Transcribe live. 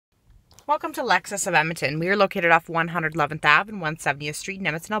Welcome to Lexus of Edmonton. We are located off 111th Ave and 170th Street in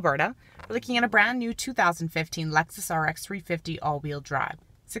Edmonton, Alberta. We're looking at a brand new 2015 Lexus RX 350 all-wheel drive.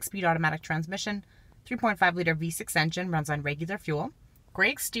 6-speed automatic transmission, 3.5-liter V6 engine, runs on regular fuel. Gray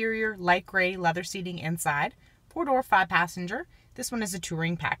exterior, light gray, leather seating inside. 4-door, 5-passenger. This one is a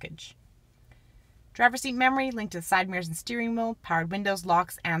touring package. Driver seat memory, linked to the side mirrors and steering wheel, powered windows,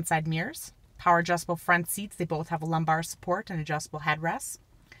 locks, and side mirrors. Power adjustable front seats. They both have a lumbar support and adjustable headrests.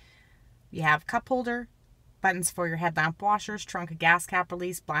 You have cup holder, buttons for your headlamp washers, trunk and gas cap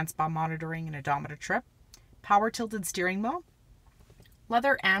release, blind spot monitoring, and odometer trip. Power tilted steering wheel.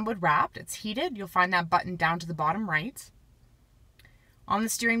 Leather and wood wrapped. It's heated. You'll find that button down to the bottom right. On the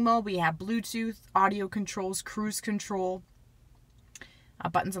steering wheel, we have Bluetooth, audio controls, cruise control.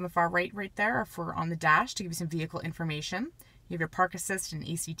 Buttons on the far right there are for on the dash to give you some vehicle information. You have your park assist and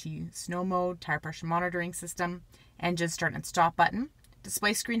ACT snow mode, tire pressure monitoring system, engine start and stop button.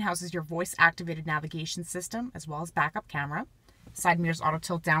 Display screen houses your voice-activated navigation system as well as backup camera. Side mirrors auto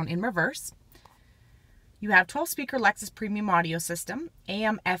tilt down in reverse. You have 12-speaker Lexus premium audio system,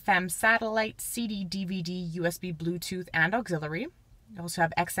 AM, FM, satellite, CD, DVD, USB, Bluetooth, and auxiliary. You also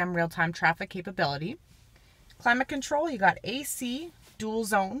have XM real-time traffic capability. Climate control, you got AC, dual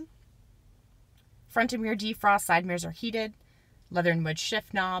zone. Front and rear defrost, side mirrors are heated. Leather and wood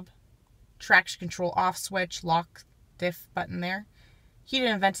shift knob. Traction control off switch, lock diff button there. Heated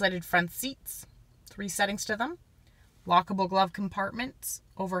and ventilated front seats, 3 settings to them. Lockable glove compartments.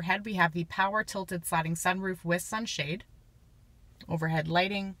 Overhead we have the power tilted sliding sunroof with sunshade. Overhead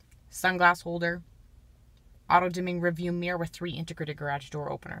lighting, sunglass holder, auto dimming rearview mirror with 3 integrated garage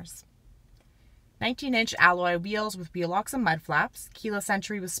door openers. 19-inch alloy wheels with wheel locks and mud flaps. Keyless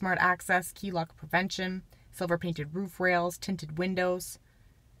entry with smart access, key lock prevention, silver painted roof rails, tinted windows.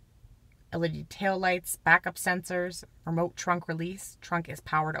 LED tail lights, backup sensors, remote trunk release. Trunk is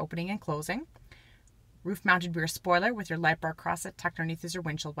powered opening and closing. Roof-mounted rear spoiler with your light bar crosset tucked underneath is your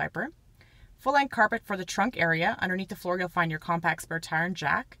windshield wiper. Full-length carpet for the trunk area. Underneath the floor you'll find your compact spare tire and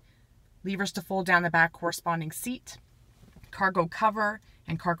jack. Levers to fold down the back corresponding seat. Cargo cover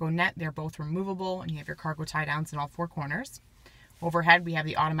and cargo net, they're both removable, and you have your cargo tie-downs in all 4 corners. Overhead we have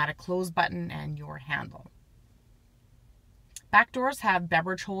the automatic close button and your handle. Back doors have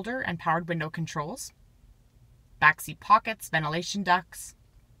beverage holder and powered window controls. Back seat pockets, ventilation ducts.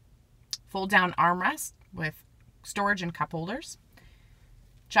 Fold down armrest with storage and cup holders.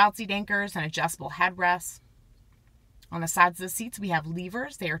 Child seat anchors and adjustable headrests. On the sides of the seats we have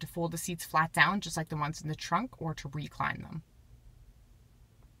levers. They are to fold the seats flat down just like the ones in the trunk or to recline them.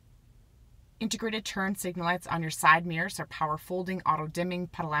 Integrated turn signal lights on your side mirrors are power folding, auto dimming,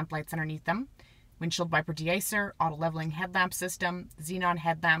 puddle lamp lights underneath them. Windshield wiper deicer, auto leveling headlamp system, xenon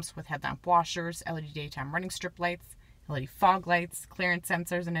headlamps with headlamp washers, LED daytime running strip lights, LED fog lights, clearance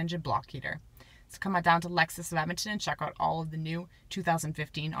sensors, and engine block heater. So come on down to Lexus of Edmonton and check out all of the new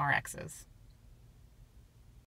 2015 RXs.